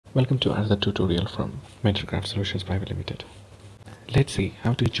Welcome to another tutorial from MentorCraft Solutions Private Limited. Let's see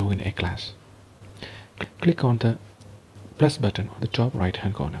how to join a class. Click on the plus button on the top right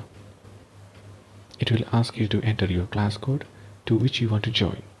hand corner. It will ask you to enter your class code to which you want to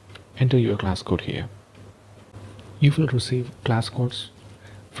join. Enter your class code here. You will receive class codes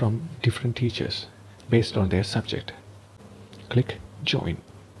from different teachers based on their subject. Click join.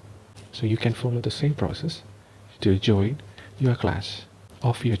 So you can follow the same process to join your class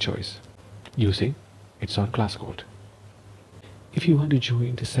of your choice using its own class code. If you want to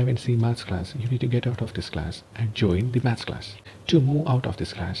join the 7C Maths class, you need to get out of this class and join the Maths class. To move out of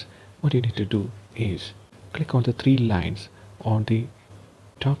this class, what you need to do is click on the three lines on the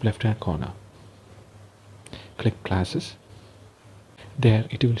top left hand corner. Click classes. There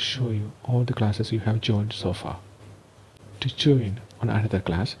it will show you all the classes you have joined so far. To join on another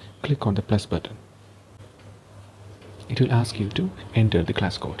class, click on the plus button. It will ask you to enter the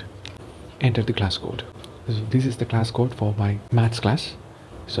class code. Enter the class code. So this is the class code for my Maths class.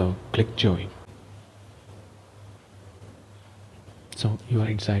 So click join. So you are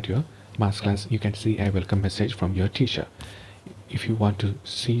inside your Maths class. You can see a welcome message from your teacher. If you want to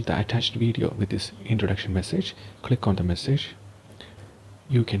see the attached video with this introduction message, click on the message.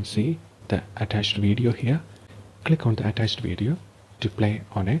 You can see the attached video here. Click on the attached video to play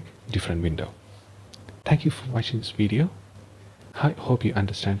on a different window. Thank you for watching this video. I hope you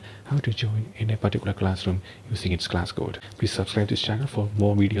understand how to join in a particular classroom using its class code. Please subscribe to this channel for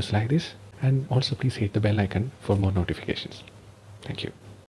more videos like this, and also please hit the bell icon for more notifications. Thank you.